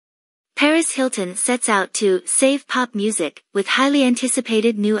Paris Hilton sets out to save pop music with highly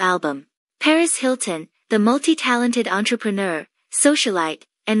anticipated new album. Paris Hilton, the multi-talented entrepreneur, socialite,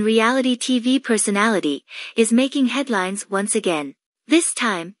 and reality TV personality, is making headlines once again. This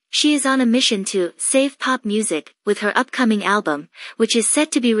time, she is on a mission to save pop music with her upcoming album, which is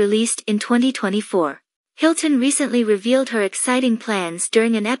set to be released in 2024. Hilton recently revealed her exciting plans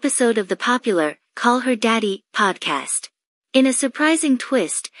during an episode of the popular Call Her Daddy podcast. In a surprising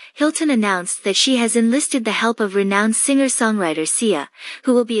twist, Hilton announced that she has enlisted the help of renowned singer-songwriter Sia,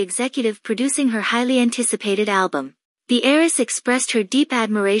 who will be executive producing her highly anticipated album. The heiress expressed her deep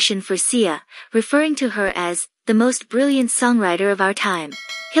admiration for Sia, referring to her as the most brilliant songwriter of our time.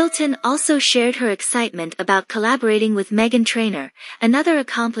 Hilton also shared her excitement about collaborating with Meghan Trainor, another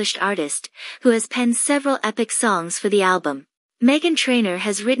accomplished artist, who has penned several epic songs for the album. Meghan Trainor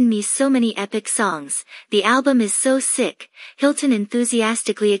has written me so many epic songs, the album is so sick, Hilton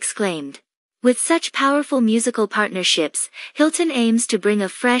enthusiastically exclaimed. With such powerful musical partnerships, Hilton aims to bring a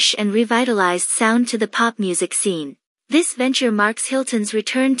fresh and revitalized sound to the pop music scene. This venture marks Hilton's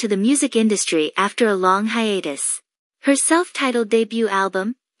return to the music industry after a long hiatus. Her self-titled debut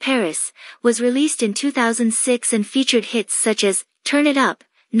album, Paris, was released in 2006 and featured hits such as Turn It Up,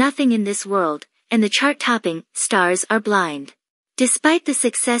 Nothing in This World, and the chart-topping Stars Are Blind. Despite the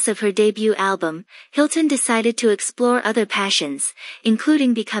success of her debut album, Hilton decided to explore other passions,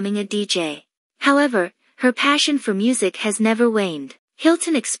 including becoming a DJ. However, her passion for music has never waned.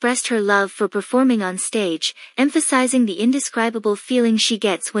 Hilton expressed her love for performing on stage, emphasizing the indescribable feeling she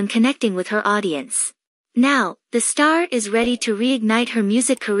gets when connecting with her audience. Now, the star is ready to reignite her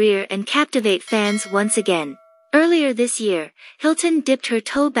music career and captivate fans once again. Earlier this year, Hilton dipped her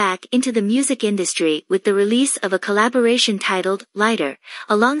toe back into the music industry with the release of a collaboration titled Lighter,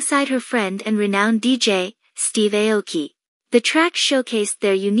 alongside her friend and renowned DJ, Steve Aoki. The track showcased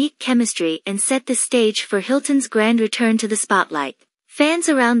their unique chemistry and set the stage for Hilton's grand return to the spotlight. Fans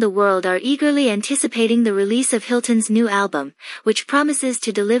around the world are eagerly anticipating the release of Hilton's new album, which promises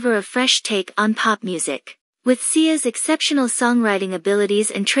to deliver a fresh take on pop music. With Sia's exceptional songwriting abilities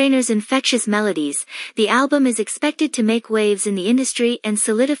and Trainor's infectious melodies, the album is expected to make waves in the industry and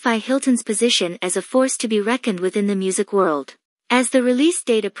solidify Hilton's position as a force to be reckoned with in the music world. As the release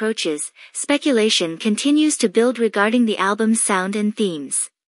date approaches, speculation continues to build regarding the album's sound and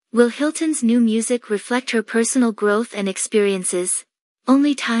themes. Will Hilton's new music reflect her personal growth and experiences?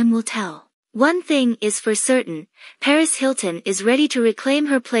 Only time will tell. One thing is for certain, Paris Hilton is ready to reclaim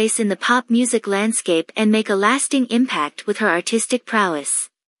her place in the pop music landscape and make a lasting impact with her artistic prowess.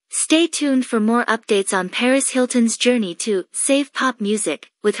 Stay tuned for more updates on Paris Hilton's journey to save pop music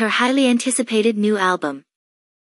with her highly anticipated new album.